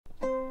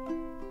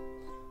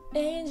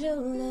your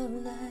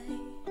love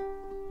light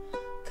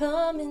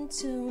come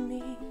into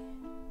me.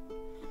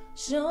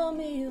 Show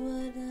me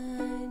what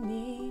I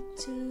need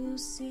to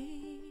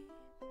see.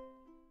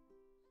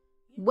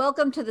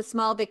 Welcome to the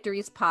Small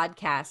Victories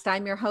podcast.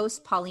 I'm your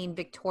host, Pauline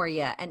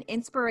Victoria, an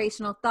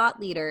inspirational thought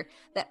leader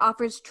that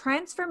offers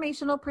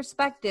transformational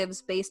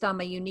perspectives based on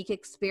my unique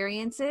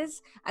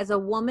experiences as a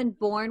woman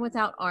born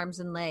without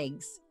arms and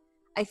legs.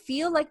 I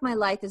feel like my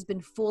life has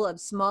been full of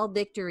small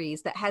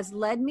victories that has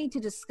led me to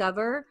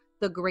discover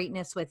the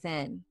greatness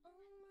within.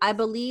 I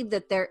believe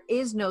that there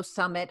is no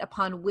summit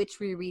upon which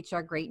we reach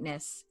our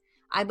greatness.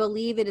 I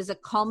believe it is a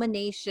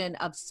culmination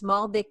of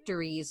small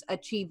victories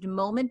achieved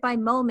moment by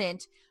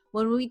moment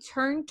when we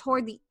turn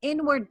toward the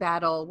inward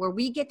battle where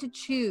we get to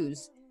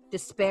choose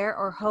despair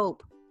or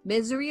hope,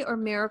 misery or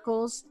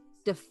miracles,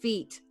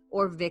 defeat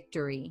or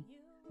victory.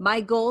 My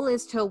goal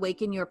is to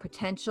awaken your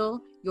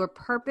potential, your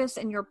purpose,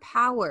 and your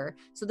power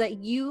so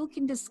that you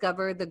can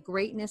discover the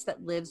greatness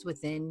that lives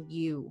within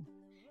you.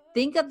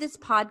 Think of this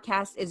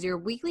podcast as your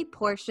weekly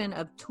portion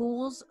of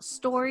tools,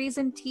 stories,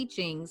 and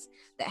teachings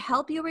that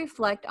help you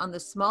reflect on the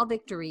small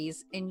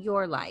victories in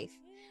your life.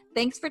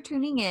 Thanks for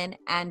tuning in,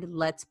 and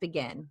let's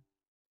begin.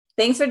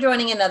 Thanks for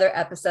joining another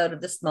episode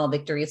of the Small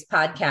Victories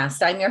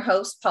podcast. I'm your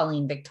host,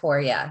 Pauline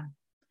Victoria.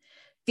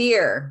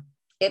 Fear.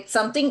 It's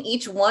something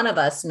each one of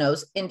us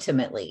knows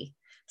intimately.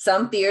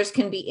 Some fears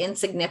can be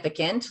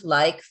insignificant,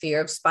 like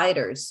fear of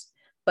spiders,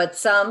 but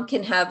some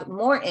can have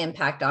more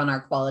impact on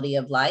our quality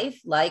of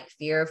life, like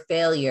fear of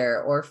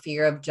failure or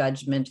fear of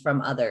judgment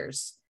from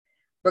others.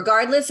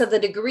 Regardless of the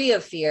degree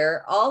of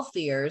fear, all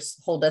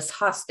fears hold us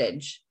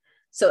hostage.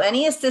 So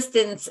any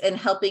assistance in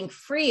helping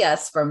free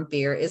us from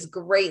fear is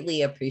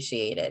greatly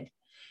appreciated.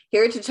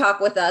 Here to talk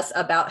with us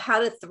about how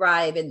to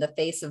thrive in the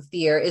face of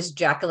fear is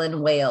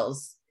Jacqueline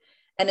Wales.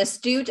 An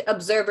astute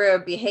observer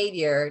of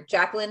behavior,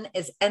 Jacqueline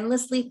is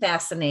endlessly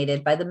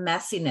fascinated by the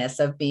messiness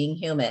of being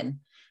human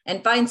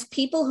and finds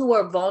people who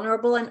are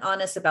vulnerable and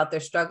honest about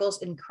their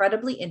struggles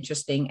incredibly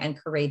interesting and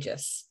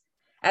courageous.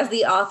 As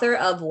the author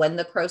of When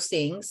the Crow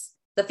Sings,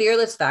 The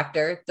Fearless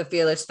Factor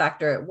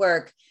at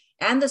Work,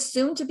 and the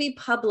soon-to-be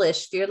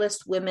published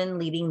Fearless Women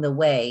Leading the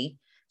Way,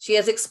 she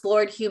has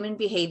explored human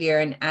behavior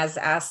and has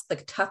asked the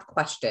tough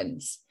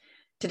questions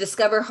to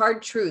discover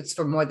hard truths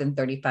for more than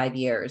 35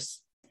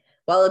 years.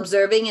 While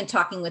observing and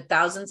talking with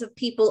thousands of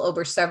people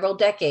over several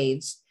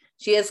decades,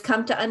 she has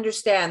come to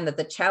understand that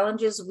the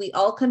challenges we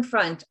all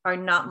confront are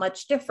not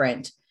much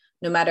different,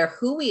 no matter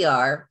who we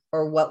are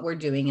or what we're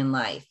doing in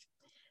life.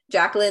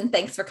 Jacqueline,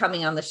 thanks for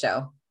coming on the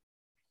show.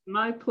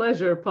 My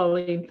pleasure,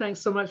 Pauline. Thanks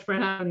so much for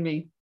having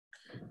me.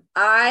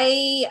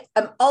 I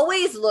am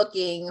always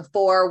looking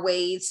for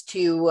ways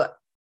to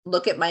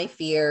look at my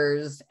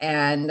fears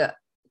and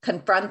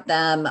confront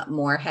them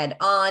more head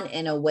on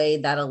in a way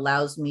that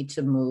allows me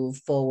to move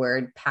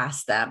forward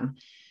past them.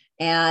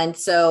 And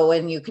so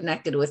when you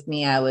connected with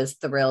me, I was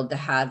thrilled to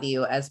have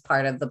you as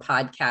part of the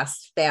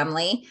podcast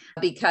family,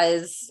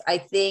 because I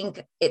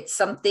think it's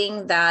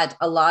something that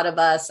a lot of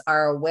us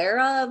are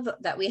aware of,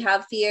 that we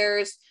have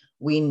fears.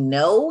 We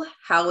know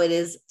how it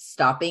is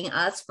stopping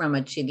us from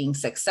achieving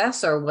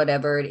success or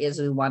whatever it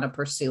is we want to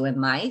pursue in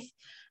life,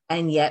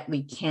 and yet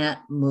we can't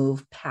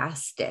move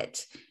past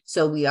it.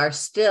 So we are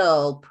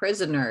still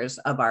prisoners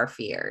of our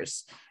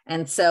fears.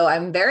 And so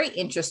I'm very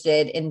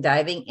interested in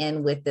diving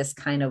in with this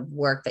kind of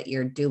work that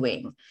you're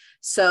doing.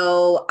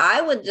 So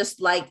I would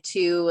just like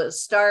to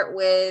start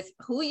with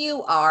who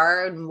you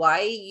are and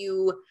why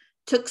you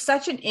took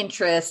such an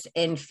interest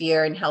in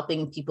fear and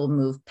helping people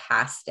move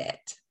past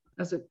it.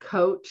 As a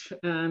coach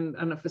and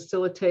a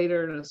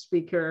facilitator and a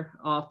speaker,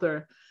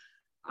 author,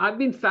 I've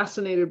been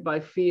fascinated by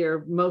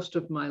fear most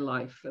of my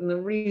life. And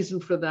the reason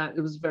for that,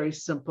 it was very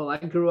simple. I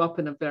grew up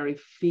in a very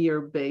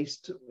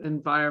fear-based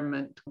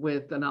environment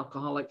with an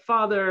alcoholic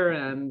father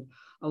and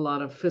a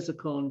lot of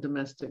physical and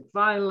domestic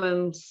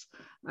violence,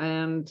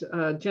 and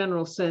a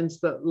general sense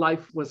that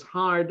life was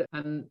hard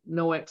and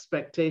no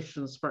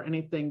expectations for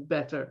anything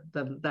better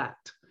than that.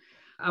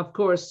 Of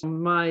course,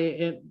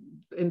 my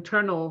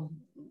internal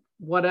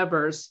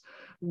whatevers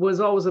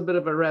was always a bit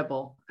of a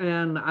rebel.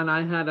 And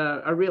I had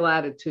a real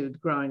attitude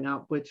growing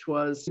up, which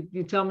was, if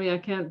you tell me I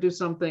can't do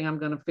something, I'm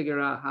going to figure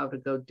out how to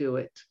go do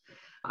it.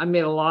 I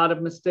made a lot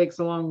of mistakes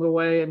along the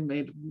way and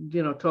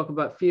talk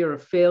about fear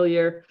of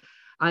failure.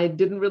 I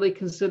didn't really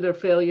consider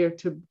failure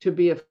to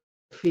be a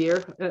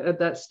fear at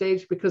that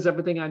stage, because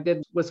everything I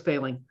did was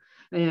failing.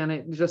 And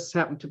it just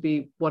happened to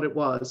be what it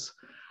was.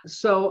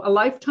 So a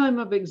lifetime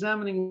of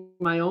examining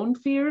my own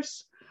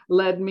fears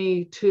led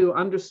me to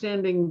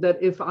understanding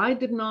that if I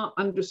did not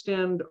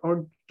understand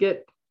or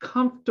get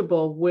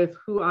comfortable with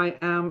who I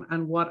am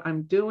and what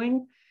I'm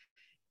doing,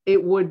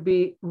 it would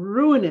be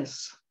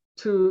ruinous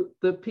to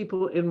the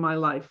people in my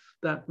life.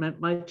 That meant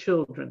my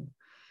children.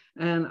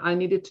 And I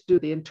needed to do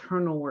the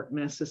internal work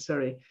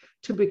necessary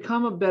to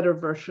become a better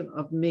version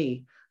of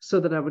me so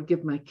that I would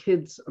give my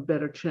kids a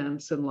better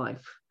chance in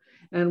life.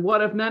 And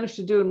what I've managed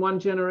to do in one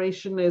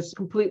generation is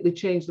completely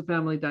change the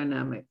family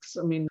dynamics.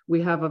 I mean,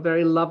 we have a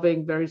very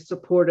loving, very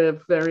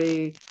supportive,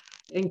 very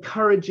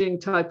encouraging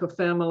type of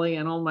family,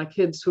 and all my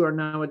kids who are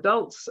now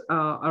adults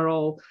are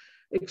all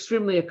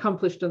extremely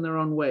accomplished in their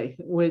own way,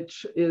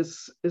 which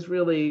is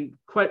really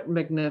quite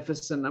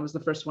magnificent. I was the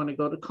first one to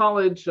go to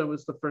college. I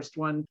was the first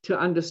one to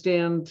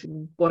understand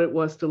what it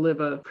was to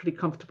live a pretty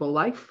comfortable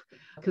life.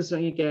 Because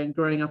again,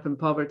 growing up in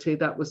poverty,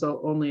 that was the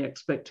only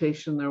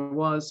expectation there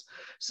was.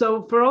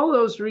 So for all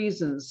those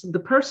reasons, the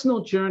personal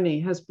journey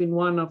has been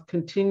one of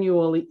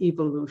continual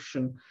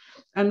evolution.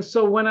 And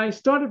so when I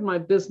started my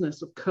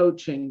business of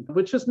coaching,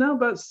 which is now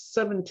about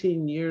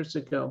 17 years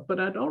ago, but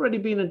I'd already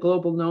been a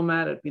global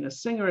nomad, I'd been a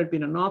singer, I'd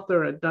been an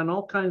author, I'd done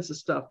all kinds of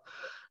stuff,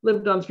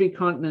 lived on 3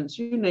 continents,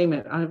 you name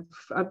it.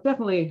 I've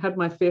definitely had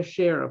my fair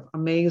share of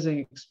amazing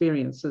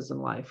experiences in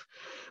life.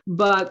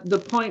 But the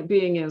point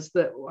being is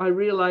that I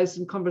realized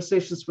in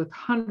conversations with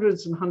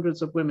hundreds and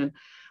hundreds of women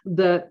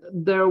that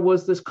there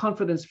was this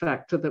confidence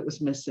factor that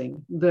was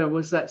missing. There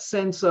was that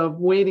sense of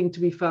waiting to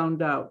be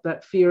found out,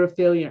 that fear of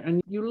failure.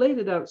 And you laid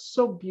it out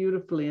so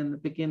beautifully in the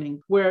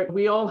beginning, where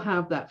we all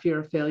have that fear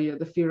of failure,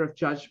 the fear of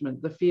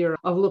judgment, the fear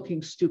of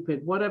looking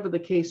stupid, whatever the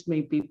case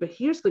may be. But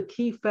here's the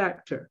key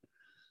factor.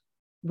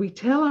 We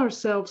tell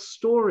ourselves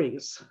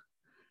stories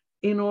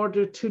in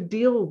order to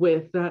deal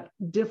with that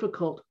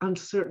difficult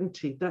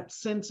uncertainty, that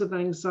sense of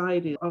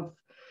anxiety, of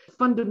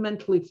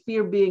fundamentally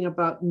fear being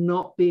about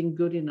not being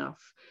good enough.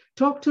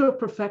 Talk to a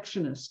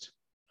perfectionist.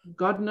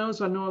 God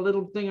knows I know a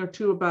little thing or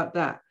two about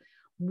that.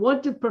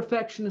 What do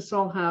perfectionists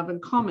all have in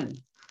common?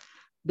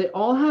 They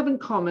all have in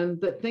common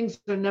that things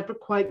are never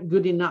quite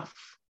good enough.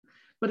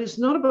 But it's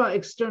not about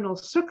external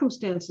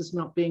circumstances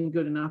not being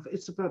good enough.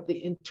 It's about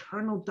the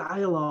internal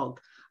dialogue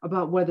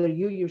about whether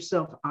you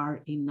yourself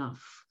are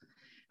enough.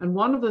 And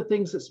one of the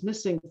things that's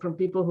missing from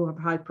people who have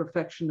high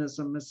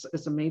perfectionism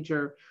is a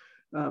major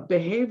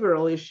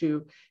behavioral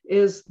issue,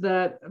 is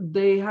that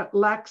they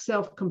lack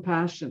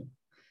self-compassion.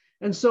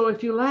 And so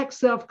if you lack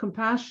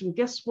self-compassion,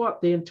 guess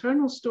what? The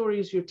internal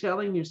stories you're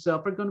telling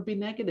yourself are going to be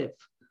negative.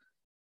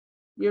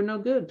 You're no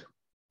good.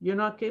 You're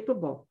not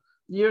capable.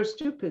 You're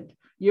stupid.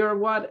 You're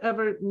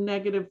whatever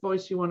negative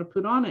voice you want to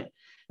put on it.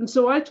 And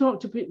so I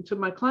talk to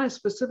my clients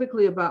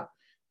specifically about,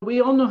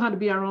 we all know how to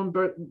be our own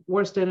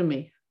worst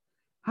enemy.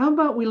 How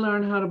about we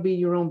learn how to be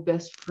your own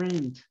best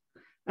friend?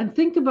 And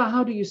think about,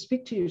 how do you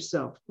speak to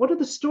yourself? What are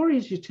the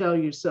stories you tell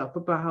yourself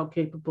about how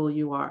capable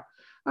you are?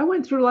 I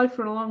went through life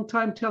for a long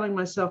time telling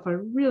myself I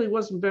really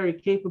wasn't very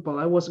capable.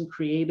 I wasn't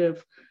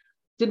creative,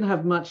 didn't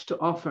have much to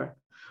offer.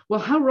 Well,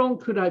 how wrong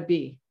could I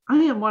be? I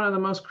am one of the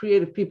most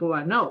creative people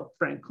I know,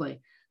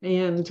 frankly.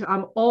 And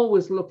I'm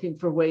always looking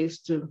for ways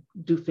to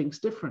do things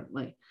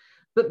differently.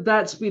 But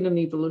that's been an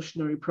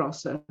evolutionary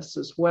process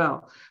as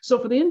well. So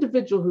for the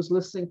individual who's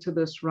listening to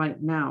this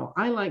right now,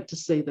 I like to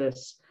say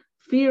this: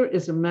 fear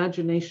is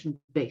imagination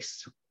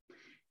based.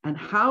 And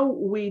how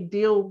we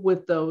deal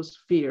with those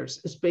fears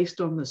is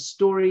based on the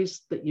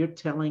stories that you're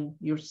telling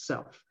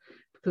yourself.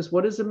 Because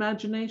what is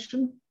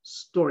imagination?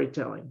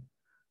 Storytelling.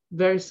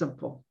 Very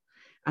simple.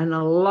 And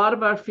a lot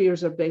of our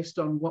fears are based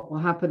on what will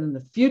happen in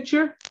the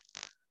future.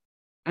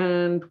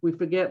 And we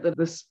forget that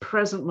this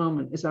present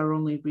moment is our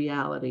only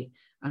reality.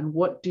 And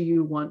what do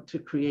you want to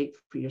create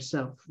for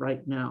yourself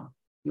right now?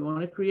 You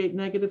want to create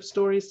negative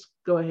stories?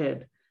 Go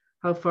ahead.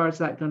 How far is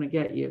that going to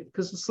get you?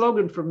 Because the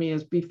slogan for me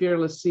is be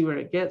fearless, see where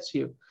it gets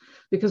you.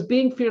 Because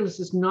being fearless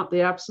is not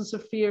the absence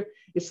of fear.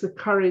 It's the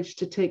courage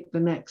to take the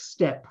next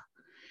step.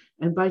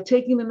 And by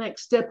taking the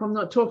next step, I'm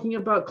not talking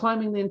about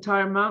climbing the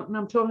entire mountain.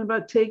 I'm talking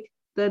about take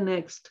the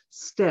next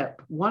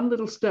step, one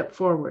little step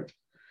forward.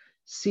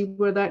 See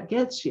where that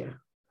gets you.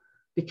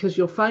 Because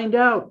you'll find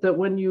out that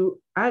when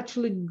you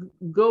actually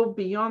go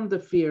beyond the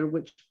fear,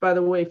 which, by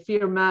the way,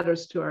 fear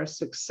matters to our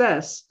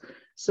success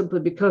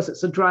simply because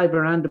it's a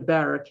driver and a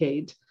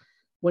barricade.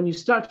 When you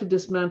start to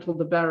dismantle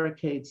the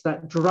barricades,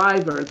 that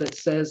driver that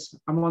says,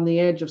 I'm on the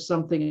edge of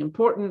something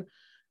important,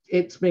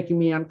 it's making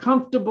me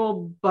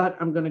uncomfortable, but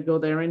I'm going to go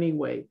there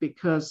anyway.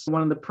 Because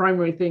one of the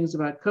primary things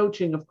about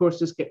coaching, of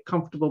course, is get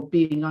comfortable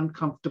being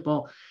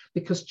uncomfortable,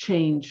 because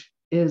change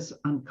is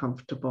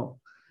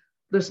uncomfortable.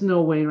 There's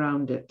no way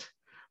around it.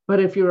 But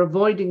if you're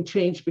avoiding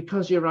change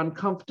because you're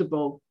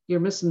uncomfortable,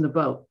 you're missing the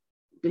boat,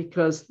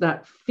 because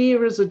that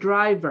fear as a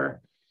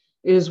driver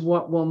is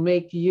what will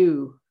make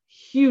you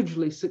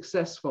hugely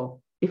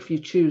successful if you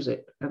choose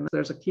it. And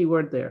there's a key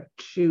word there: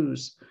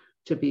 choose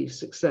to be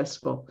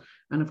successful.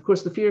 And of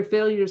course, the fear of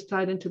failure is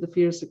tied into the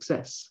fear of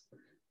success.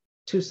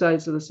 Two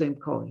sides of the same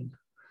coin.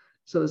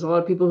 So there's a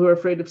lot of people who are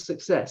afraid of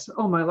success.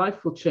 Oh, my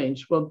life will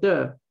change. Well,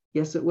 duh.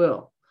 Yes, it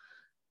will.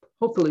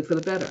 Hopefully for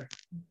the better.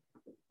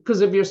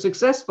 Because if you're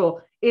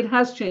successful, it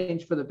has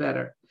changed for the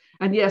better.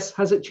 And yes,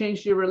 has it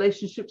changed your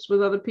relationships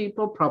with other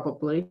people?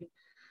 Probably.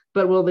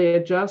 But will they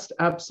adjust?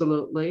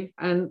 Absolutely.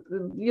 And,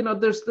 you know,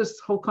 there's this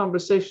whole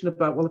conversation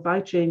about, well, if I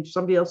change,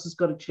 somebody else has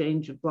got to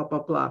change, and blah,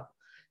 blah, blah.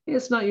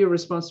 It's not your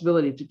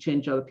responsibility to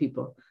change other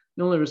people.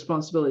 The only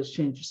responsibility is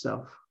change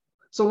yourself.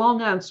 It's a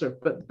long answer,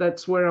 but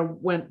that's where I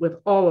went with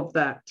all of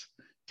that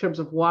in terms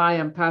of why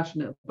I'm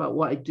passionate about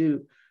what I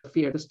do.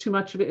 Fear. There's too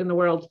much of it in the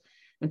world,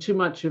 and too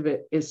much of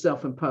it is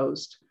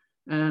self-imposed.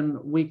 and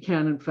we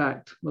can, in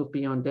fact, move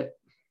beyond it.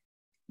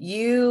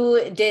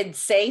 You did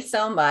say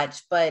so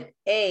much, but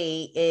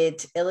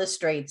it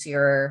illustrates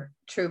your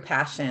true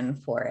passion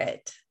for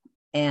it.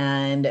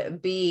 And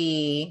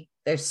B,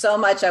 there's so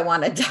much I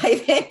want to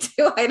dive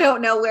into. I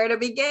don't know where to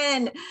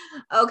begin.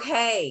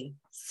 Okay,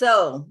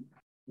 so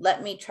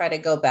let me try to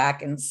go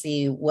back and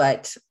see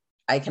what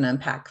I can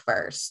unpack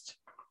first.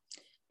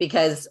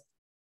 Because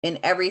in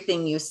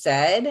everything you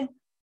said,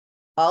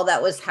 all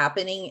that was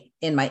happening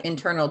in my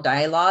internal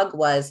dialogue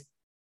was,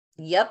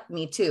 yep,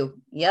 me too.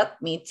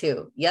 Yep, me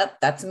too. Yep,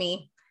 that's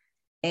me.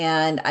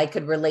 And I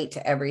could relate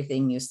to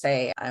everything you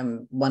say.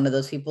 I'm one of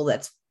those people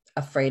that's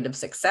afraid of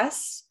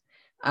success.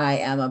 I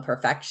am a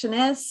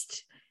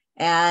perfectionist.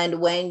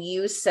 And when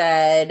you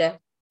said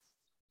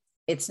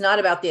it's not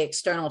about the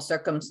external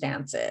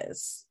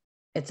circumstances,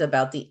 it's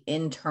about the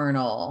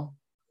internal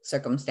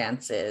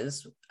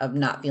circumstances of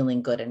not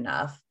feeling good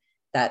enough,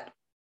 that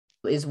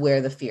is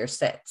where the fear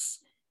sits.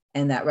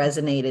 And that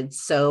resonated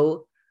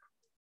so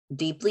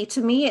deeply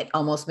to me, it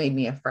almost made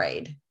me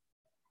afraid.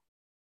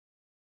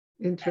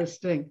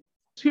 Interesting.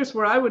 Here's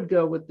where I would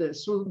go with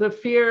this. So the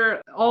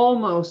fear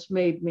almost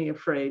made me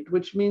afraid,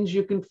 which means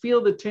you can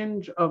feel the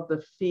tinge of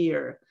the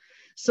fear.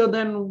 So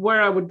then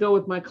where I would go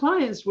with my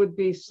clients would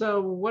be,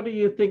 so what do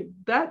you think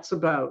that's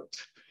about?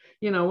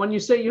 You know, when you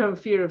say you have a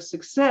fear of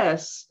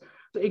success,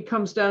 it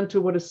comes down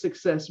to what does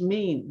success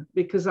mean?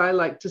 Because I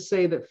like to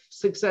say that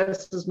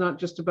success is not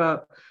just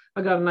about,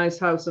 I got a nice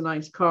house, a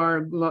nice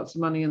car, lots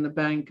of money in the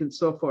bank and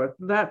so forth.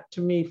 That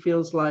to me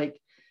feels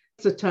like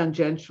it's a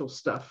tangential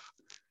stuff.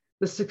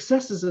 The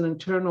success is an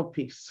internal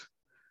piece.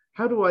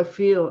 How do I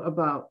feel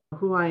about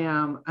who I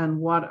am and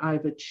what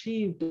I've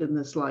achieved in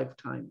this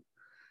lifetime?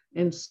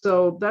 And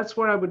so that's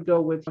where I would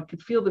go with, I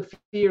could feel the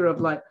fear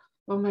of like,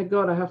 oh my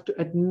God, I have to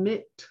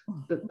admit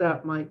that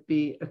that might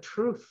be a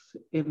truth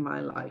in my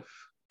life.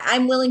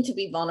 I'm willing to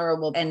be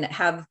vulnerable and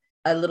have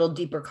a little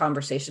deeper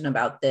conversation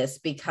about this,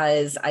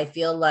 because I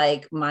feel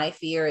like my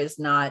fear is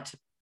not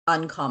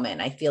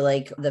uncommon. I feel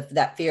like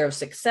that fear of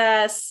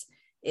success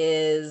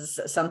is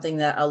something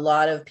that a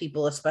lot of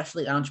people,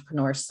 especially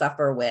entrepreneurs,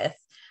 suffer with,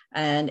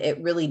 and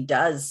it really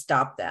does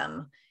stop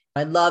them.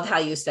 I love how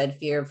you said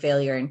fear of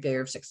failure and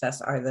fear of success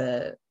are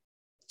the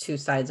two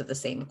sides of the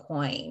same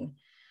coin.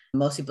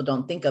 Most people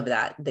don't think of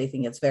that. They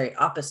think it's very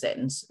opposite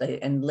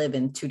and live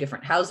in two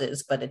different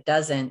houses, but it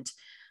doesn't.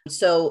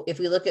 So if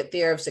we look at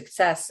fear of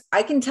success,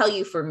 I can tell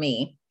you for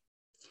me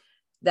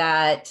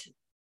that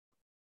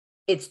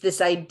it's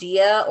this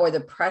idea or the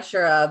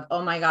pressure of,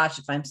 oh my gosh,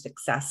 if I'm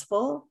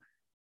successful,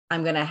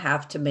 I'm going to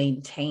have to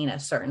maintain a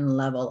certain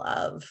level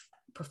of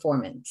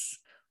performance,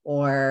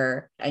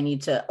 or I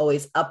need to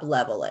always up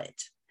level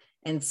it.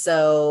 And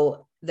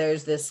so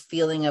there's this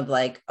feeling of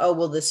like, oh,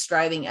 will this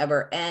striving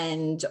ever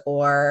end?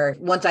 Or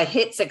once I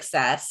hit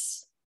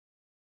success,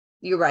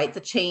 you're right, the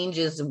change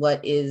is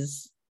what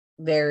is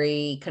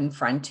very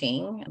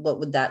confronting. What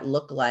would that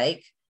look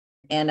like?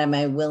 And am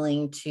I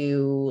willing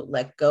to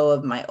let go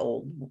of my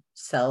old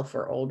self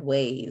or old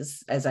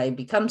ways as I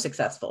become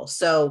successful?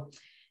 So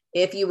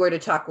if you were to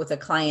talk with a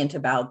client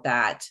about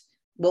that,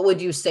 what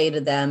would you say to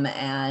them?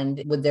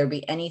 And would there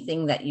be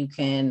anything that you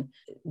can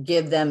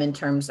give them in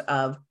terms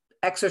of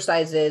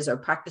exercises or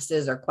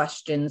practices or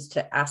questions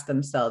to ask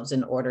themselves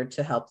in order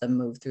to help them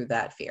move through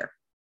that fear?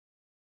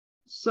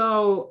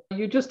 So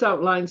you just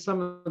outlined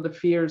some of the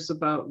fears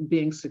about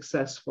being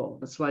successful.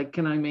 It's like,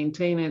 can I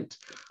maintain it?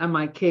 Am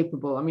I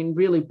capable? I mean,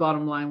 really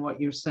bottom line,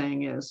 what you're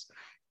saying is,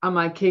 am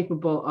I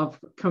capable of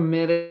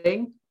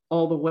committing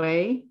all the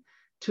way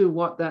to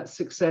what that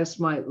success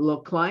might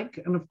look like?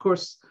 And of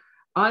course,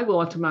 I will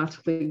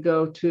automatically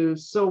go to,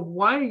 so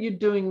why are you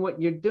doing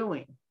what you're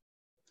doing?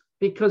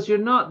 Because you're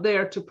not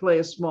there to play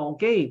a small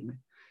game.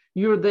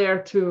 You're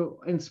there to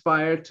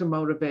inspire, to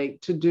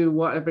motivate, to do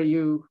whatever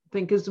you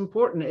think is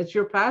important. It's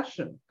your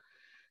passion.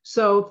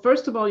 So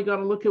first of all, you got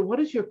to look at what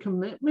is your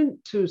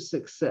commitment to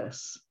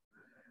success?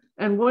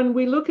 And when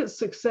we look at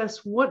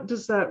success, what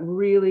does that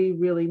really,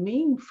 really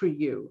mean for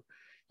you?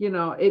 You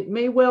know, it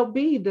may well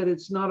be that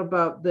it's not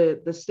about the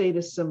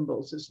status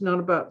symbols. It's not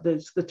about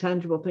the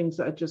tangible things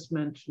that I just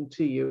mentioned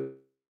to you.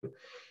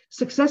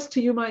 Success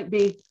to you might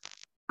be,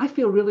 I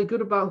feel really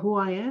good about who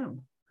I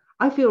am.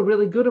 I feel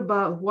really good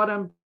about what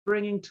I'm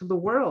bringing to the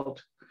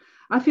world.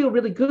 I feel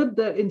really good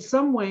that in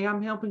some way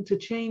I'm helping to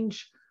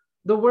change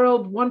the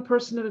world one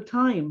person at a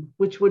time,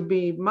 which would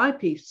be my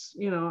piece.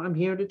 You know, I'm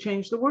here to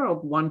change the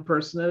world one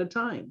person at a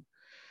time.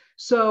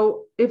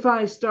 So if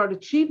I start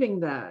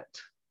achieving that,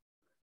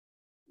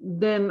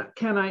 then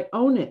can I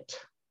own it?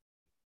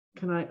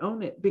 Can I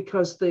own it?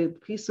 Because the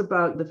piece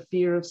about the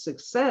fear of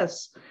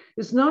success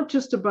is not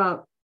just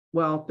about,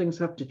 well, things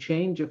have to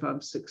change if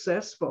I'm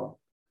successful.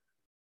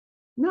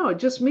 No, it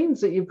just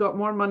means that you've got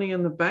more money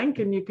in the bank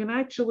and you can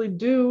actually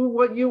do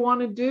what you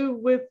want to do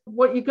with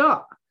what you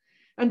got.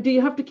 And do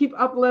you have to keep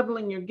up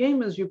leveling your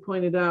game, as you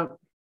pointed out?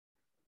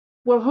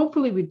 Well,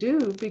 hopefully we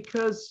do,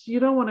 because you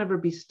don't want to ever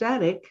be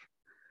static.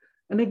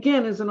 And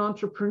again, as an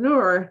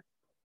entrepreneur,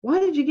 why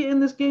did you get in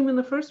this game in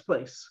the first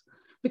place?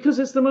 because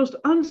it's the most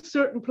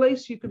uncertain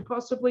place you can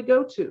possibly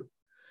go to.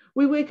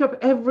 We wake up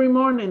every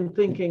morning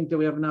thinking, do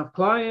we have enough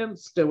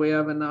clients? Do we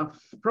have enough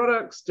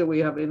products? Do we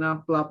have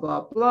enough blah,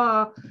 blah,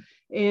 blah?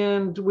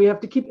 And we have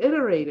to keep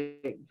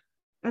iterating.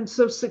 And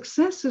so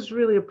success is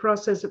really a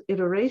process of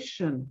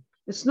iteration.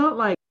 It's not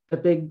like a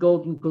big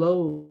golden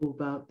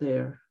globe out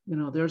there. You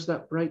know, there's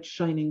that bright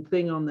shining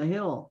thing on the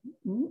hill.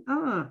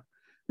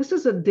 This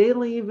is a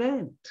daily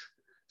event.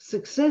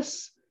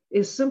 Success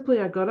is simply,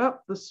 I got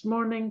up this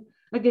morning,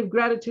 I give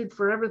gratitude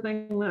for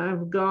everything that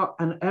I've got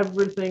and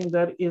everything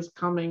that is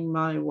coming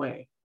my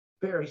way.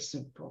 Very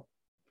simple.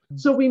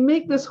 So we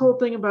make this whole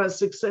thing about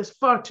success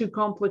far too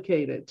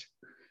complicated.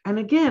 And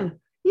again,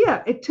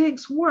 yeah, it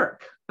takes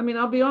work. I mean,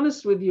 I'll be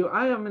honest with you,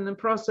 I am in the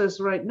process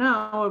right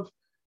now of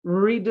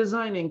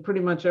redesigning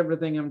pretty much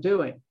everything I'm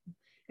doing.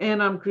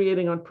 And I'm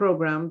creating a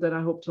program that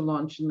I hope to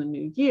launch in the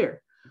new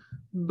year.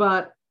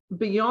 But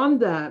beyond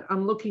that,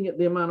 I'm looking at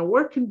the amount of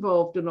work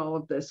involved in all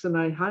of this. And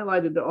I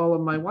highlighted it all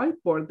on my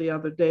whiteboard the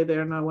other day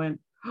there. And I went,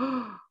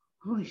 oh,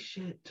 holy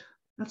shit,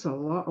 that's a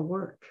lot of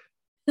work.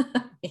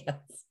 Yes.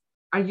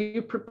 Are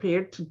you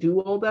prepared to do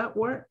all that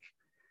work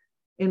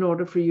in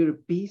order for you to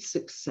be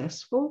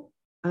successful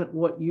at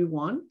what you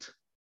want?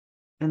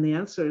 And the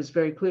answer is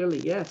very clearly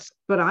yes.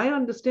 But I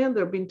understand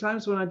there have been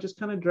times when I just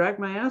kind of drag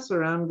my ass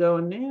around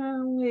going, yeah,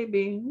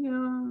 maybe,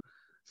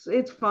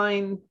 it's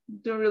fine.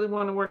 Don't really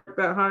want to work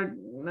that hard.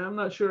 I'm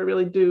not sure I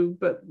really do.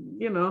 But,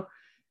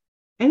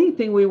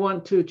 anything we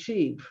want to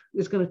achieve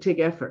is going to take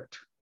effort.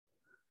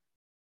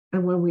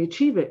 And when we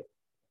achieve it,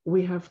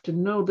 we have to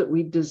know that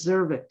we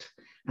deserve it.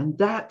 And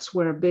that's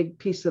where a big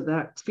piece of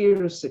that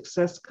fear of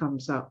success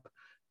comes up.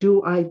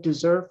 Do I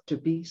deserve to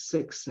be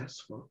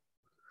successful?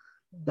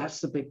 That's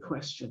the big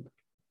question.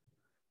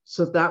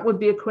 So that would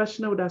be a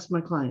question I would ask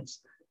my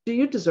clients. Do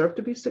you deserve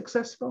to be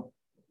successful?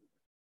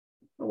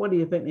 Well, what do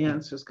you think the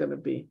answer is going to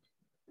be?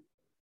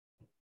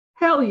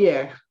 Hell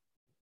yeah.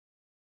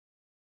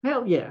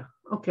 Hell yeah.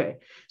 Okay.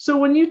 So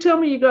when you tell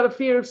me you got a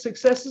fear of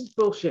success, it's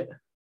bullshit.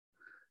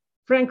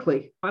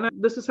 Frankly,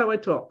 this is how I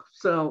talk.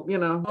 So,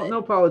 no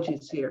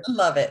apologies here.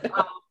 Love it.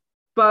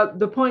 But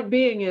the point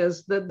being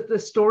is that the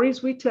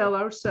stories we tell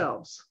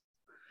ourselves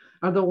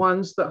are the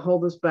ones that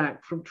hold us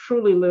back from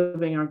truly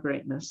living our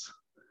greatness.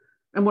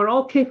 And we're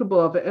all capable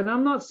of it. And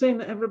I'm not saying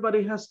that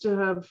everybody has to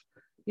have,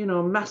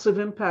 massive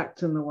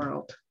impact in the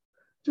world.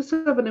 Just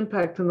have an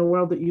impact in the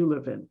world that you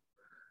live in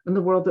and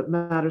the world that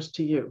matters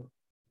to you,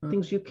 the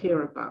things you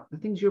care about, the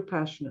things you're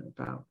passionate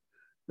about,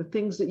 the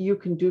things that you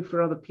can do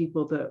for other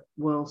people that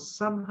will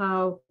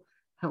somehow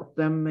help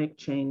them make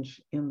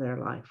change in their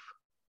life.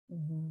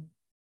 Mm-hmm.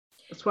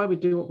 That's why we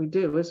do what we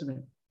do, isn't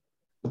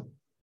it?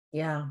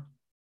 Yeah.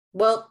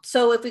 Well,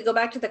 so if we go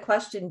back to the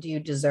question, do you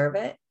deserve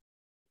it?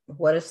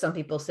 What if some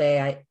people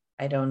say,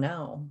 I don't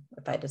know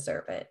if I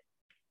deserve it?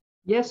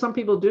 Yes, some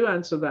people do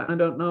answer that. I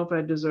don't know if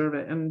I deserve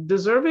it. And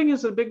deserving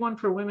is a big one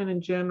for women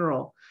in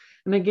general.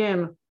 And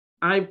again,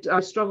 I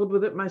struggled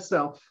with it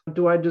myself.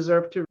 Do I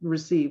deserve to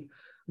receive?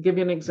 I'll give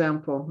you an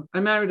example.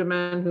 I married a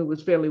man who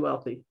was fairly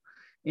wealthy,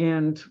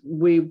 and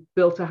we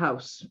built a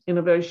house in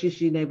a very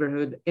shishi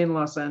neighborhood in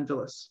Los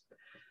Angeles.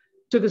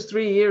 Took us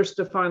 3 years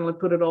to finally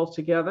put it all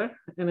together,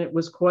 and it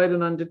was quite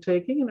an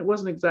undertaking, and it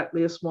wasn't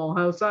exactly a small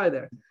house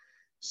either.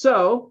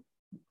 So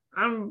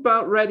I'm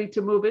about ready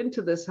to move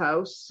into this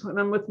house, and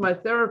I'm with my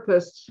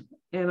therapist,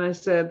 and I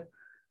said,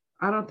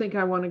 I don't think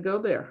I want to go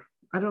there.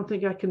 I don't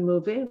think I can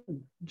move in.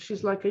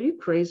 She's like, are you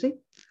crazy?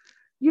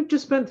 You've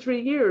just spent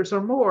 3 years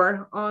or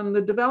more on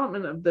the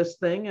development of this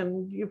thing,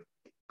 and you've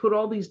put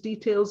all these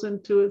details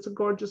into it. It's a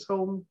gorgeous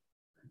home.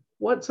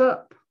 What's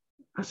up?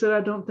 I said, I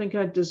don't think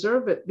I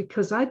deserve it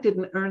because I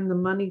didn't earn the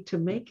money to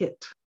make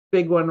it.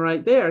 Big one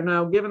right there.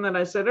 Now, given that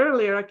I said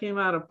earlier, I came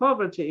out of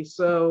poverty.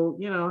 So,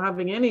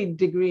 having any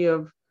degree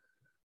of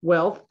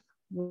wealth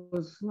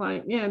was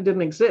like, it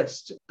didn't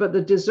exist. But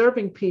the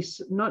deserving piece,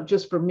 not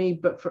just for me,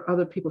 but for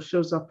other people,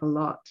 shows up a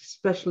lot,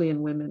 especially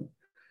in women.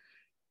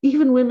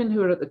 Even women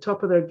who are at the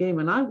top of their game.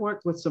 And I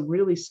worked with some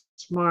really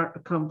smart,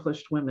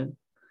 accomplished women.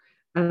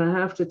 And I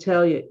have to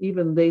tell you,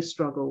 even they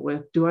struggle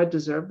with, do I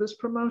deserve this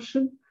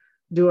promotion?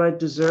 Do I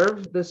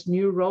deserve this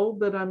new role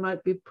that I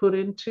might be put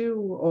into?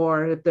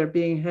 Or if they're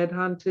being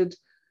headhunted,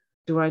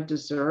 do I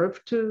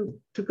deserve to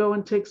go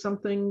and take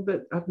something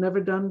that I've never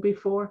done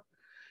before?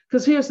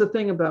 Because here's the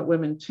thing about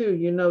women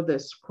too,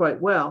 this quite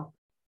well.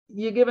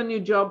 You give a new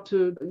job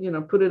to,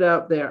 put it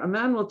out there. A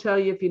man will tell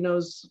you if he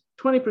knows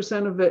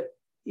 20% of it,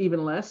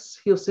 even less,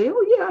 he'll say,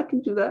 oh yeah, I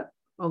can do that.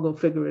 I'll go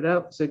figure it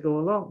out as I go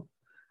along.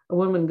 A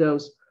woman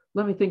goes,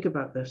 let me think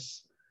about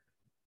this.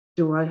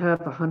 Do I have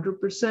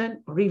 100%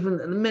 or even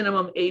the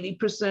minimum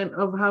 80%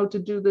 of how to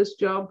do this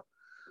job?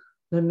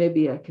 Then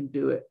maybe I can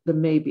do it. The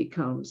maybe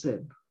comes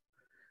in.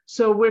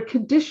 So we're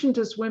conditioned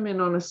as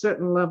women on a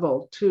certain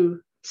level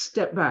to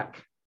step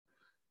back.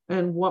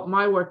 And what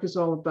my work is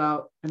all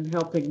about, and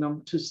helping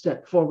them to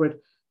step forward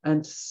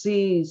and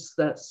seize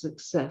that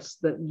success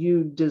that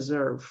you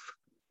deserve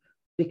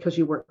because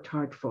you worked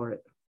hard for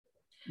it.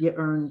 You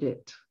earned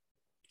it.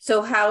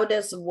 So how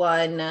does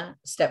one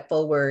step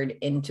forward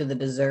into the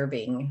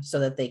deserving so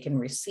that they can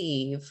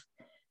receive?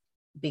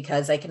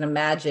 Because I can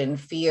imagine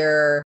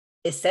fear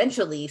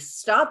essentially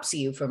stops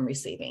you from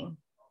receiving.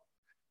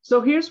 So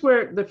here's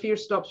where the fear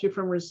stops you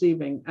from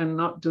receiving and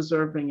not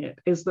deserving it,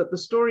 is that the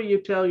story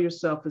you tell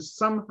yourself is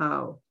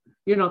somehow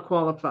you're not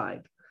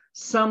qualified.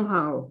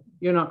 Somehow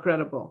you're not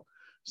credible.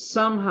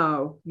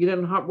 Somehow you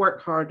didn't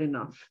work hard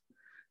enough.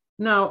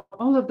 Now,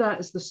 all of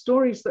that is the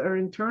stories that are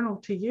internal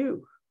to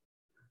you.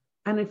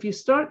 And if you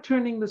start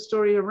turning the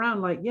story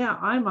around, like, yeah,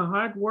 I'm a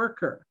hard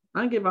worker.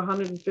 I give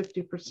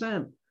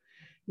 150%.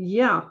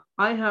 Yeah,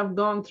 I have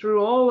gone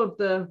through all of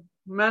the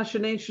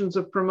machinations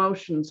of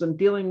promotions and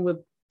dealing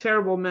with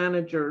terrible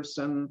managers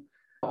and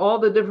all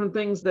the different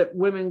things that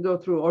women go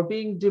through, or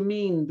being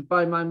demeaned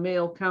by my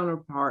male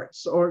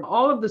counterparts, or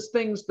all of these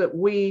things that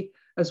we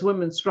as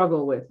women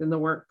struggle with in the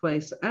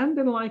workplace and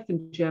in life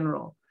in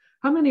general.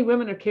 How many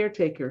women are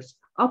caretakers?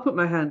 I'll put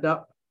my hand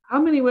up.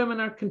 How many women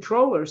are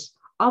controllers?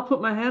 I'll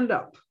put my hand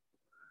up.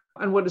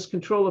 And what is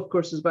control, of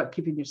course, is about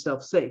keeping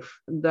yourself safe.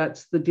 And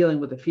that's the dealing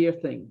with the fear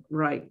thing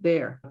right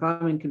there. If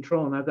I'm in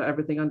control and I've got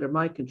everything under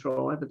my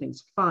control,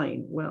 everything's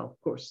fine. Well,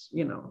 of course,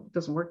 it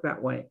doesn't work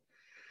that way.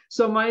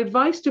 So my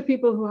advice to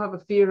people who have a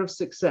fear of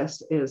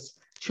success is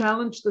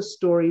challenge the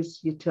stories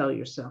you tell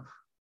yourself.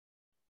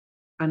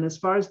 And as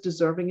far as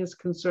deserving is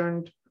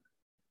concerned,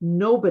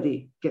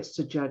 nobody gets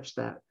to judge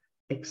that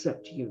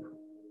except you.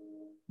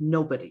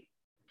 Nobody.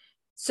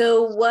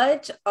 So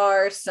what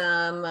are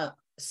some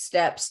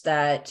steps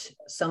that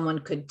someone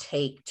could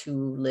take to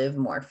live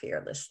more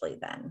fearlessly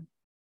then?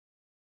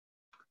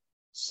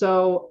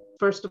 So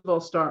first of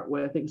all, start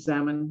with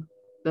examine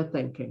the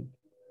thinking.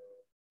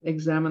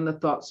 Examine the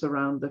thoughts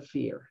around the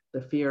fear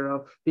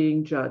of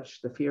being judged,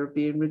 the fear of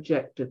being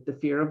rejected, the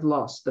fear of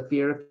loss, the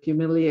fear of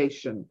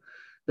humiliation,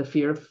 the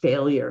fear of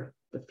failure,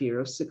 the fear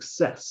of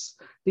success.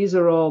 These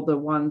are all the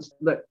ones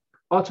that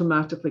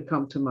automatically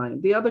come to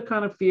mind. The other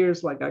kind of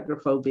fears like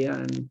agoraphobia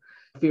and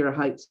fear of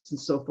heights and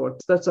so forth,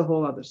 that's a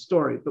whole other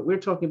story. But we're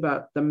talking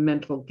about the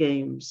mental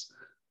games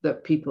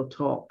that people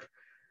talk.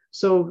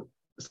 So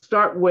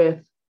start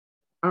with,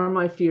 are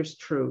my fears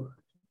true?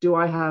 Do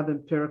I have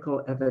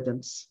empirical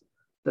evidence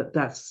that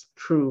that's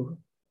true?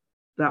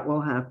 That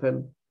will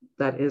happen,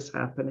 that is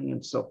happening,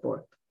 and so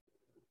forth.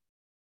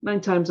 9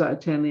 times out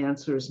of 10, the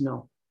answer is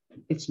no,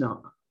 it's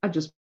not. I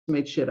just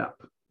made shit up.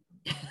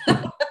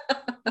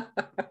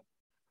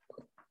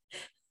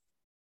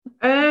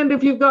 And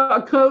if you've got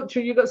a coach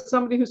or you've got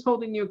somebody who's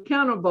holding you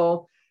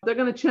accountable, they're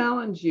going to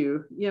challenge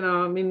you.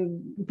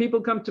 People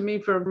come to me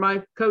for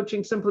my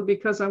coaching simply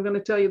because I'm going to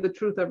tell you the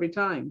truth every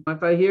time.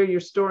 If I hear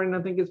your story and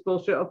I think it's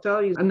bullshit, I'll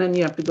tell you. And then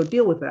you have to go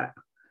deal with that.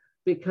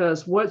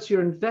 Because what's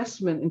your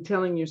investment in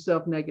telling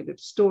yourself negative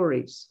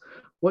stories?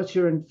 What's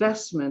your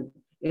investment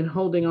in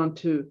holding on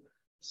to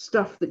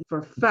stuff that for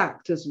a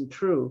fact isn't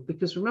true?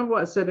 Because remember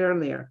what I said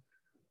earlier,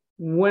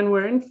 when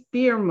we're in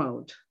fear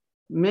mode,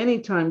 many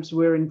times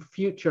we're in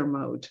future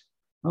mode.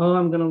 Oh,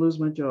 I'm going to lose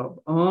my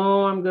job.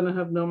 Oh, I'm going to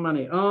have no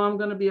money. Oh, I'm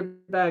going to be a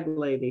bag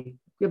lady.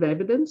 You have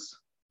evidence?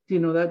 Do you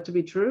know that to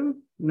be true?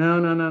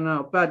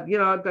 No. But,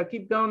 if I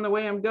keep going the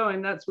way I'm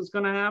going, that's what's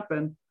going to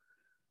happen.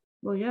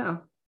 Well, yeah,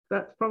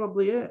 that's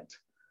probably it.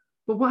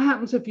 But what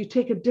happens if you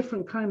take a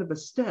different kind of a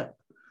step?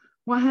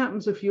 What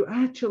happens if you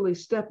actually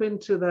step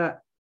into that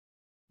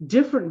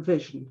different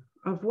vision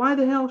of why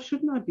the hell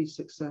shouldn't I be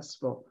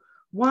successful?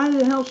 Why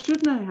the hell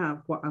shouldn't I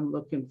have what I'm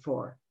looking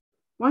for?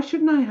 Why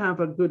shouldn't I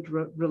have a good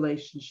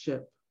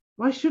relationship?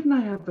 Why shouldn't I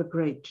have a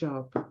great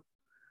job?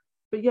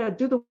 But yeah,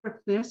 do the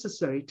work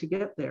necessary to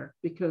get there,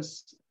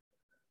 because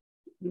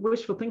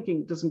wishful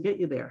thinking doesn't get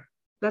you there.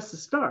 That's the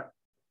start.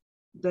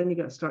 Then you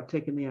got to start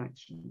taking the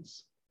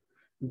actions.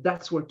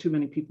 That's where too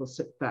many people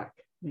sit back.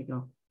 They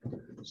go,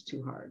 it's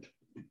too hard.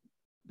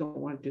 Don't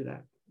want to do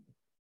that.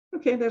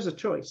 Okay, there's a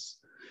choice.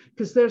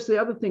 Because there's the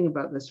other thing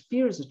about this.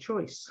 Fear is a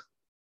choice.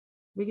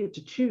 We get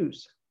to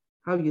choose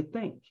how you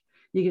think.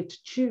 You get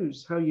to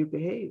choose how you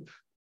behave.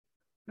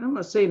 And I'm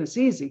not saying it's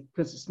easy,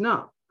 because it's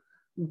not.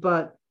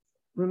 But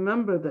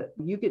remember that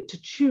you get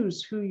to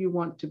choose who you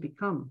want to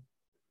become.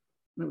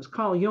 And it was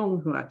Carl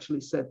Jung who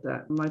actually said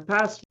that. My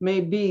past may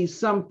be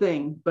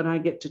something, but I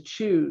get to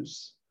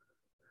choose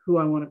who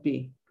I want to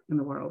be in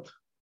the world.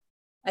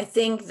 I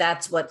think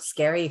that's what's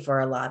scary for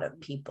a lot of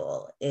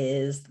people,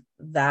 is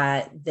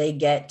that they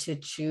get to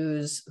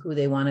choose who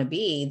they want to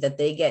be, that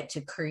they get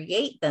to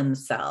create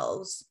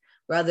themselves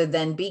rather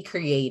than be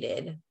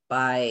created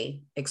by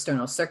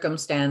external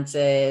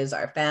circumstances,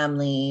 our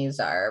families,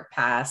 our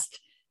past,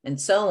 and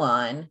so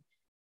on.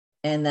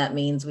 And that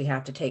means we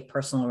have to take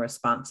personal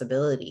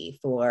responsibility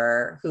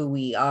for who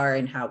we are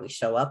and how we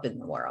show up in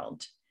the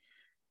world.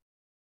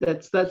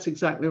 That's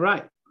exactly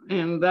right.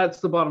 And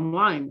that's the bottom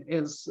line,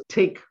 is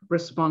take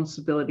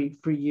responsibility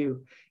for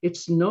you.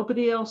 It's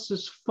nobody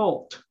else's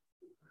fault.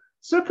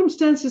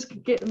 Circumstances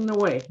can get in the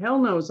way. Hell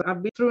knows.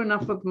 I've been through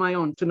enough of my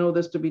own to know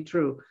this to be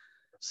true.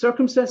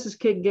 Circumstances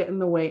can get in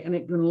the way, and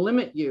it can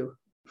limit you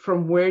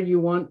from where you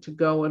want to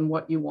go and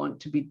what you want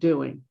to be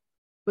doing.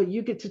 but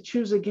you get to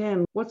choose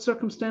again. What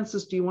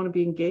circumstances do you want to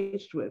be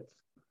engaged with?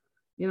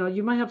 You know,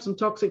 you might have some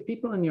toxic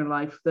people in your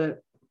life that,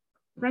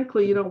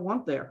 frankly, you don't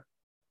want there.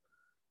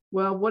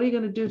 Well, what are you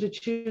going to do to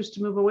choose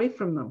to move away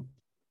from them?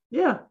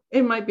 Yeah,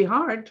 it might be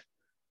hard,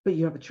 but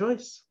you have a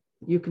choice.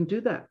 You can do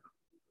that.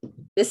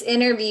 This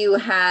interview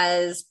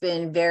has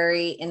been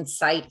very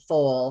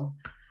insightful.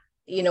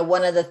 You know,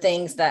 one of the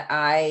things that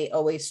I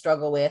always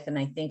struggle with, and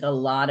I think a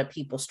lot of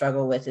people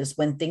struggle with, is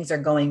when things are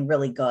going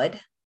really good.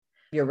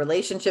 Your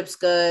relationship's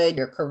good,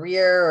 your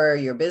career or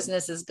your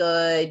business is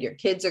good, your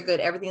kids are good,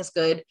 everything's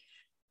good.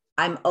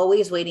 I'm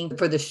always waiting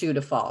for the shoe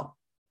to fall.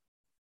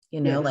 You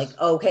know, Yes. like,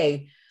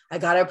 okay, I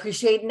got to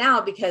appreciate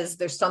now because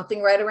there's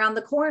something right around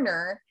the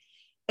corner.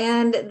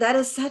 And that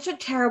is such a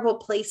terrible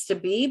place to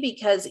be,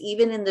 because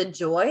even in the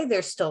joy,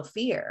 there's still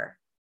fear.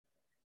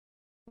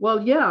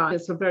 Well, yeah,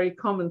 it's a very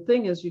common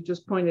thing, as you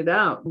just pointed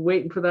out,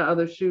 waiting for that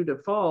other shoe to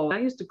fall. I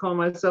used to call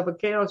myself a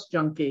chaos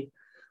junkie,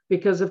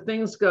 because if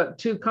things got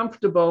too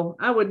comfortable,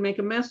 I would make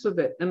a mess of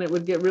it and it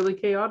would get really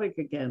chaotic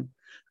again,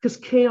 because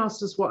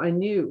chaos is what I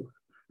knew.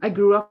 I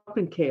grew up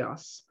in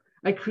chaos.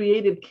 I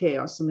created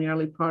chaos in the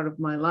early part of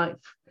my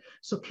life.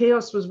 So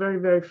chaos was very,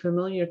 very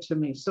familiar to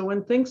me. So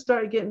when things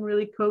started getting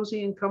really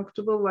cozy and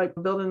comfortable, like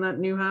building that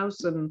new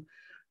house and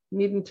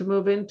needing to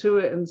move into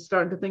it and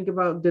starting to think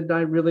about,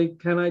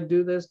 can I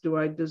do this? Do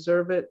I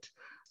deserve it?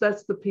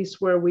 That's the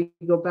piece where we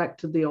go back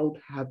to the old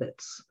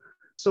habits.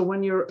 So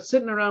when you're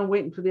sitting around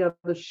waiting for the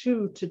other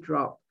shoe to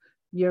drop,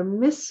 you're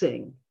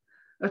missing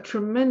a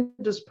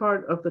tremendous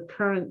part of the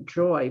current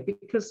joy,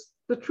 because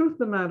the truth of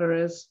the matter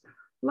is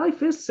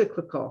life is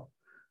cyclical.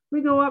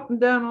 We go up and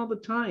down all the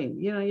time.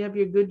 You know, you have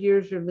your good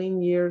years, your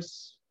lean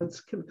years. It's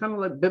kind of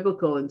like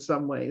biblical in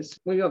some ways.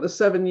 We got the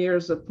 7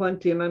 years of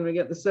plenty, and then we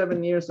get the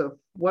 7 years of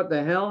what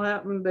the hell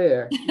happened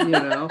there, you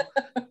know?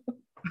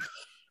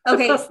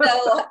 Okay, so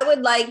I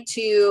would like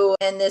to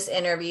end this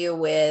interview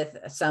with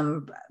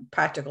some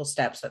practical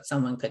steps that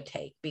someone could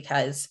take,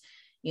 because,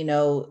 you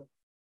know,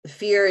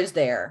 fear is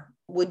there.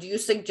 Would you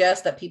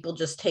suggest that people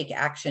just take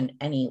action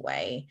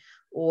anyway?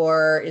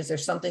 Or is there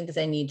something that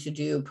they need to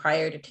do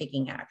prior to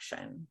taking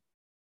action?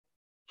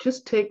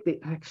 Just take the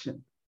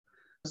action.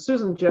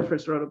 Susan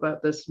Jeffers wrote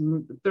about this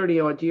 30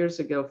 odd years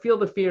ago. Feel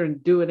the fear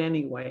and do it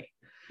anyway.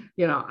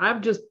 You know,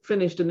 I've just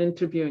finished an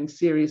interviewing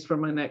series for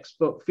my next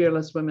book,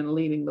 Fearless Women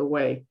Leading the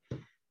Way.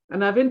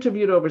 And I've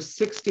interviewed over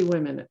 60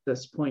 women at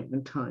this point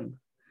in time.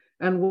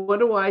 And what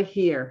do I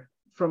hear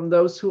from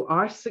those who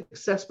are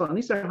successful? And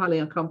these are highly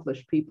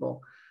accomplished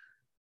people.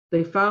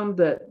 They found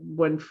that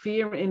when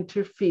fear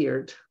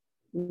interfered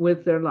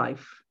with their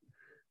life,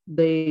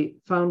 they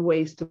found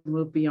ways to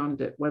move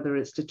beyond it, whether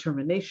it's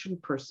determination,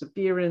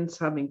 perseverance,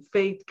 having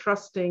faith,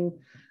 trusting,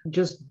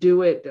 just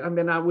do it. I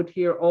mean, I would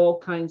hear all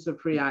kinds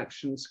of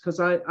reactions, because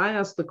I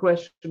asked the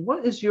question,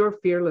 what is your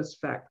fearless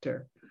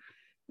factor?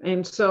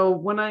 And so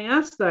when I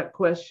ask that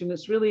question,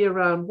 it's really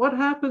around what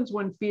happens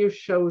when fear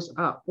shows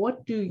up?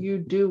 What do you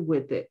do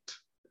with it?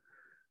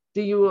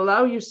 Do you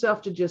allow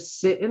yourself to just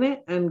sit in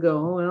it and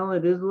go, well,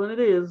 it is what it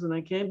is, and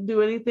I can't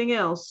do anything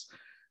else,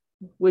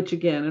 which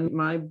again, in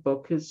my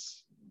book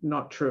is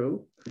not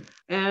true.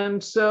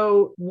 And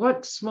so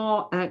what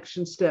small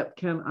action step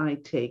can I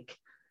take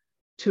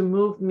to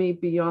move me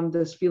beyond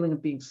this feeling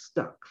of being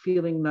stuck,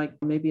 feeling like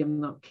maybe I'm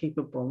not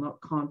capable,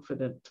 not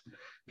confident?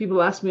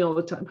 People ask me all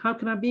the time, how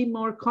can I be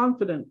more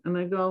confident? And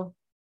I go,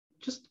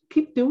 just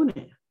keep doing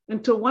it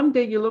until one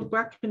day you look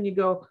back and you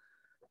go,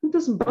 it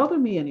doesn't bother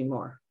me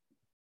anymore.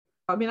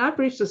 I mean, I've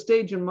reached a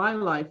stage in my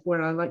life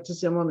where I like to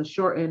say I'm on the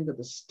short end of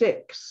the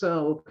stick.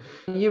 So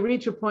you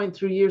reach a point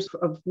through years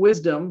of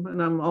wisdom, and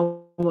I'm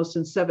almost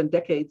in 7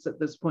 decades at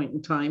this point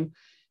in time.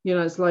 You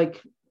know, it's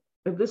like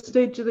at this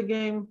stage of the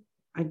game,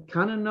 I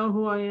kind of know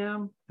who I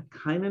am. I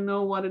kind of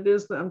know what it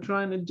is that I'm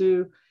trying to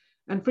do.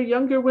 And for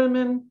younger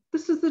women,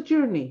 this is the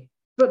journey,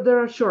 but there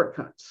are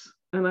shortcuts.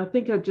 And I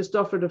think I just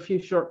offered a few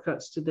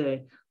shortcuts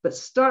today, but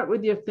start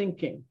with your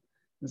thinking.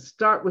 And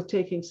start with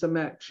taking some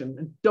action,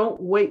 and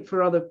don't wait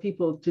for other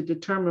people to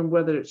determine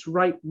whether it's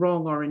right,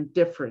 wrong, or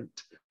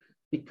indifferent,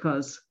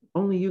 because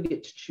only you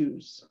get to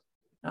choose.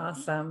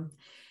 Awesome.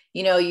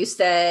 You know, you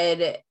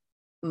said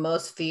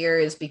most fear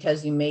is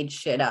because you made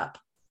shit up.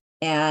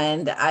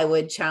 And I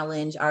would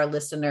challenge our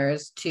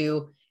listeners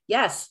to,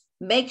 yes,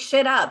 make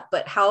shit up,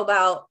 but how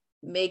about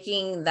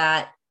making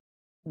that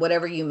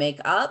whatever you make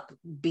up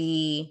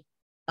be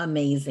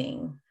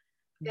amazing?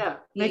 Yeah,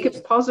 make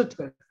it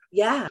positive.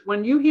 Yeah.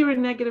 When you hear a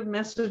negative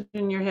message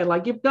in your head,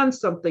 like you've done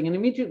something and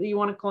immediately you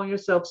want to call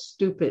yourself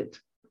stupid.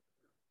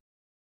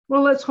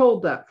 Well, let's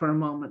hold that for a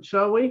moment,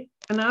 shall we?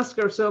 And ask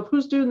ourselves,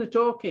 who's doing the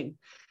talking?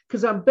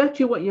 Because I bet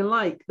you what you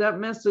like, that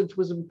message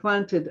was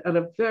implanted at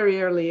a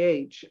very early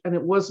age, and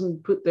it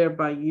wasn't put there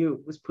by you.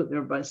 It was put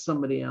there by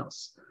somebody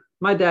else.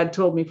 My dad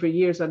told me for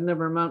years I'd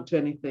never amount to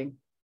anything.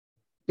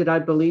 Did I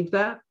believe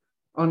that?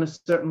 On a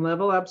certain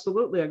level,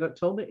 absolutely. I got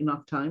told it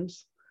enough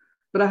times.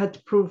 But I had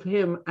to prove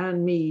him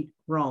and me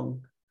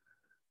wrong.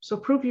 So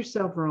prove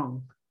yourself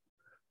wrong.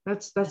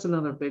 That's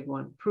another big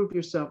one. Prove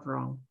yourself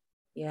wrong.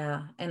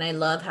 Yeah. And I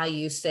love how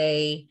you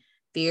say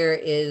Fear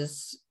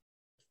is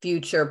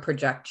future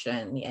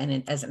projection, and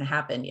it hasn't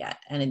happened yet.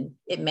 And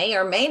it may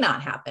or may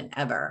not happen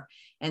ever.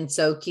 And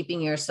so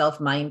keeping yourself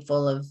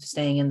mindful of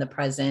staying in the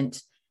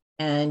present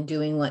and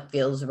doing what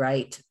feels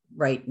right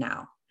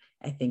now,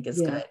 I think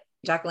is good.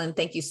 Jacqueline,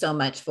 thank you so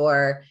much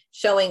for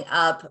showing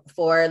up,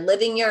 for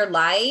living your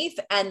life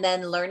and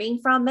then learning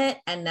from it,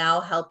 and now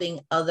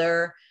helping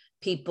other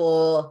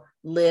people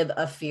live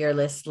a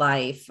fearless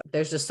life.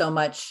 There's just so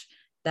much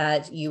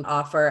that you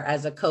offer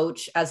as a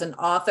coach, as an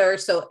author.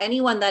 So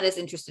anyone that is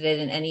interested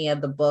in any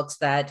of the books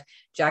that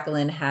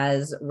Jacqueline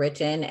has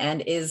written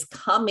and is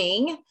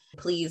coming,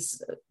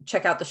 please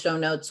check out the show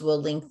notes.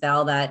 We'll link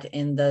all that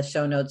in the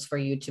show notes for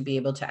you to be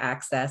able to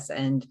access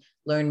and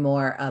learn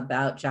more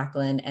about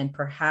Jacqueline. And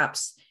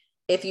perhaps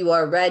if you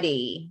are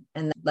ready,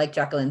 and like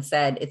Jacqueline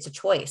said, it's a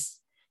choice.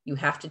 You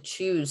have to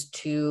choose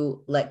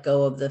to let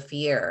go of the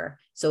fear.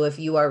 So if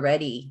you are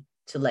ready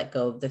to let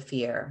go of the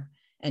fear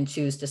and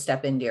choose to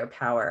step into your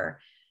power,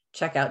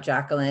 check out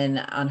Jacqueline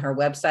on her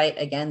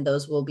website. Again,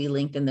 those will be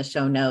linked in the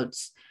show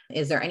notes.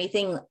 Is there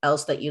anything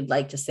else that you'd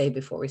like to say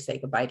before we say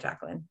goodbye,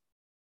 Jacqueline?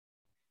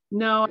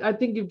 No, I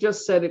think you've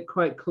just said it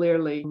quite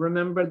clearly.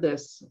 Remember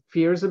this,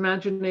 fear is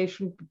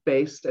imagination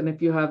based. And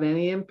if you have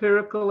any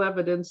empirical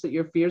evidence that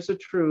your fears are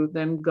true,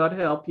 then God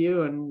help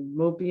you and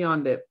move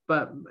beyond it.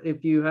 But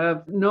if you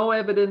have no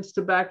evidence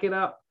to back it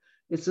up,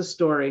 it's a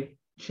story.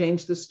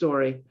 Change the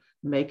story,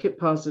 make it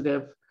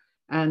positive,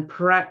 and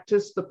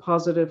practice the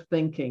positive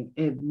thinking.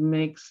 It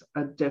makes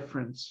a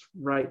difference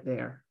right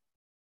there.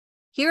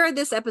 Here are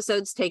this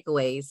episode's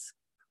takeaways.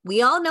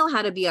 We all know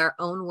how to be our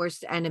own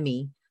worst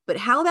enemy, but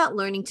how about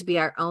learning to be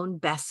our own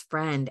best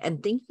friend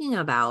and thinking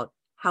about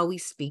how we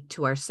speak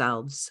to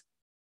ourselves?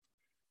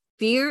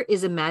 Fear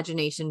is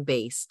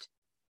imagination-based.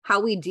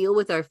 How we deal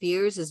with our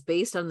fears is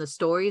based on the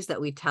stories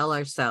that we tell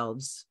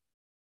ourselves.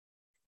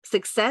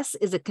 Success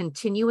is a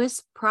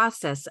continuous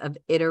process of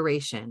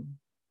iteration.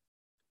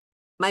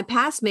 My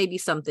past may be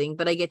something,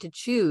 but I get to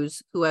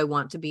choose who I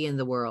want to be in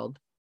the world.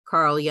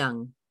 Carl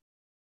Jung.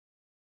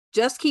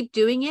 Just keep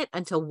doing it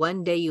until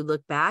one day you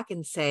look back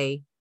and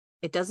say,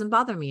 it doesn't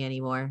bother me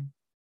anymore.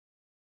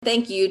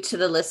 Thank you to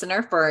the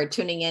listener for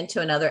tuning in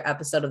to another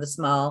episode of the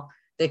Small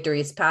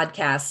Victories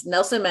podcast.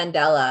 Nelson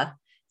Mandela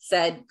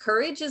said,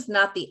 courage is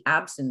not the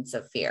absence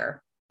of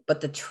fear,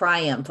 but the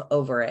triumph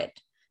over it.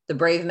 The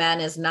brave man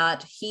is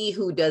not he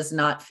who does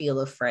not feel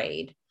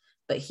afraid,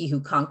 but he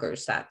who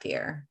conquers that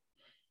fear.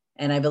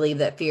 And I believe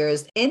that fear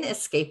is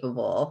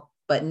inescapable,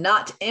 but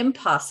not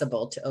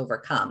impossible to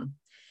overcome.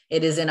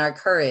 It is in our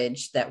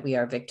courage that we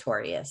are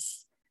victorious.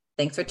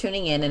 Thanks for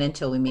tuning in, and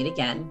until we meet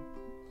again,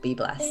 be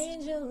blessed.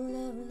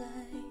 Angel of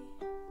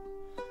light,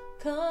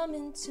 come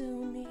into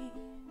me.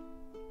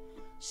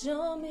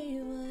 Show me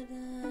what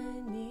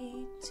I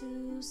need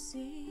to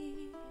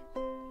see.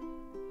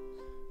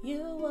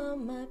 You are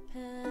my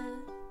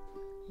path,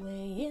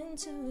 way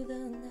into the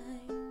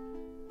night.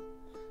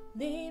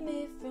 Lead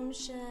me from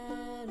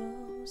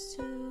shadows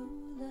to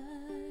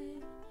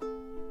light.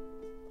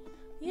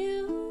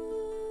 You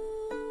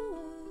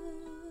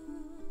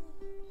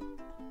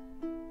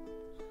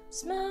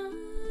smile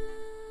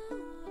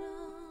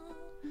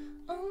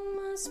on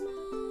my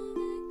small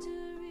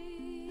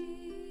victory,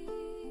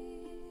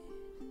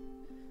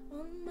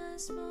 on my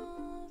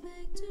small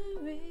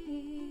victory.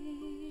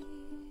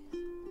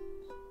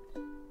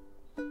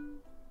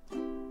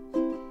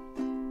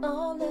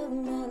 All of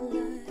my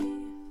life,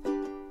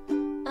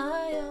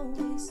 I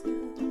always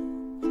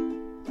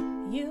knew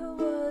you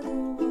were the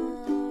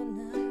one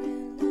I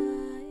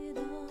relied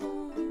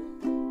on.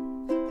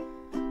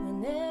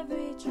 When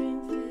every dream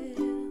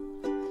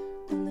failed,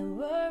 when the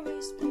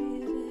worries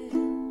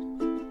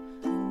prevailed,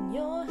 in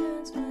your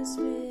hands my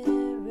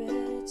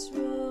spirits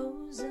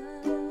rose up.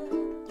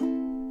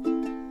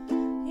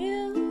 You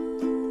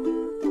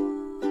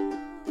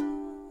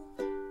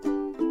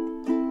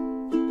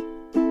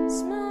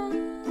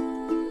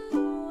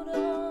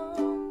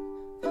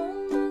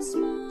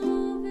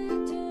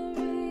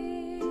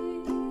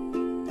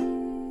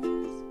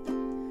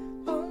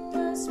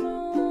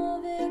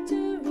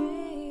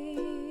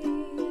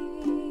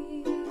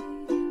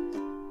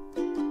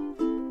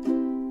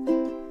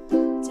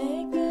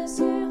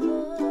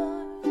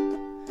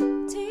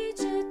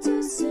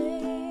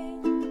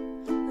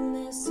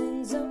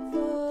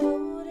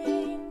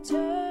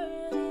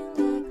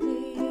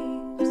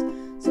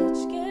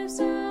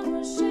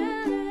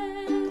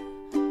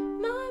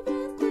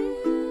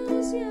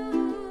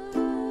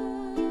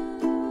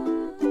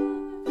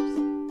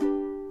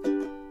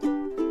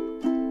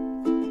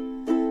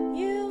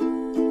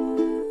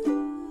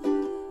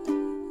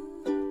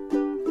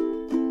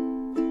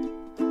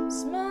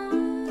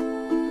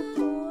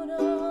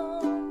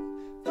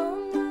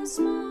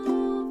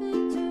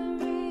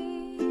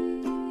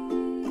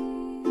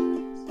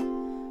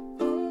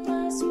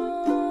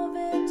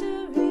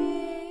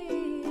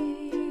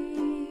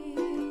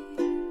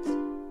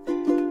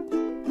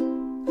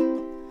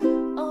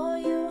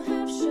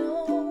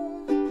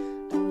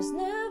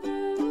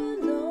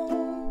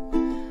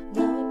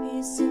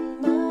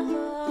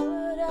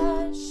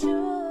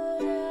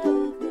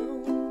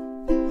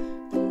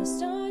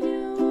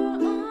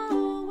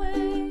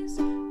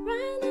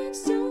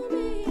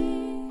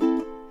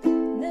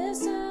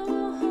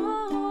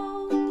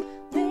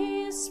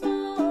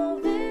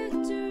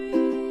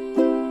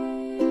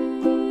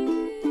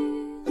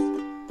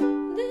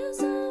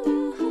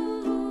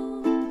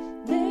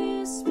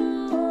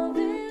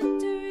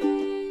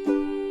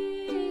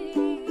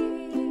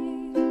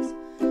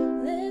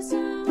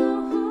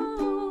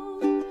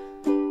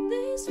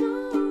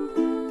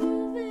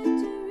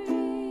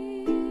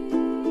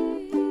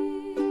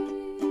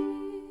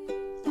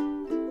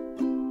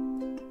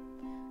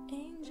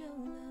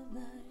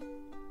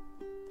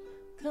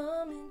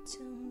coming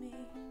to me.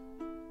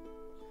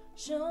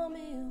 Show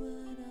me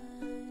what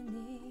I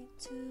need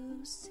to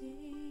see.